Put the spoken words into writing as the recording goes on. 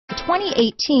The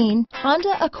 2018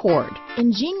 Honda Accord.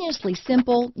 Ingeniously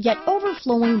simple, yet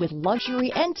overflowing with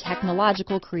luxury and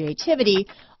technological creativity,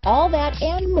 all that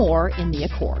and more in the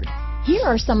Accord. Here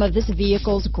are some of this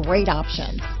vehicle's great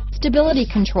options: stability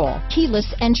control,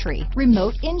 keyless entry,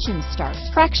 remote engine start,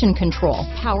 traction control,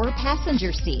 power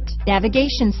passenger seat,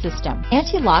 navigation system,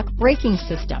 anti-lock braking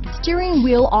system, steering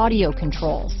wheel audio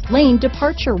controls, lane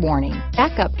departure warning,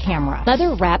 backup camera,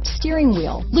 leather-wrapped steering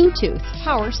wheel, Bluetooth,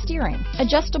 power steering,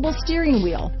 adjustable steering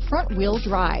wheel, front wheel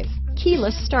drive,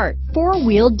 keyless start,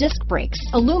 four-wheel disc brakes,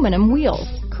 aluminum wheels,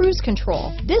 cruise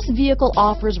control. This vehicle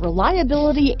offers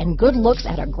reliability and good looks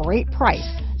at a great price.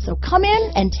 So come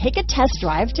in and take a test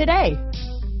drive today.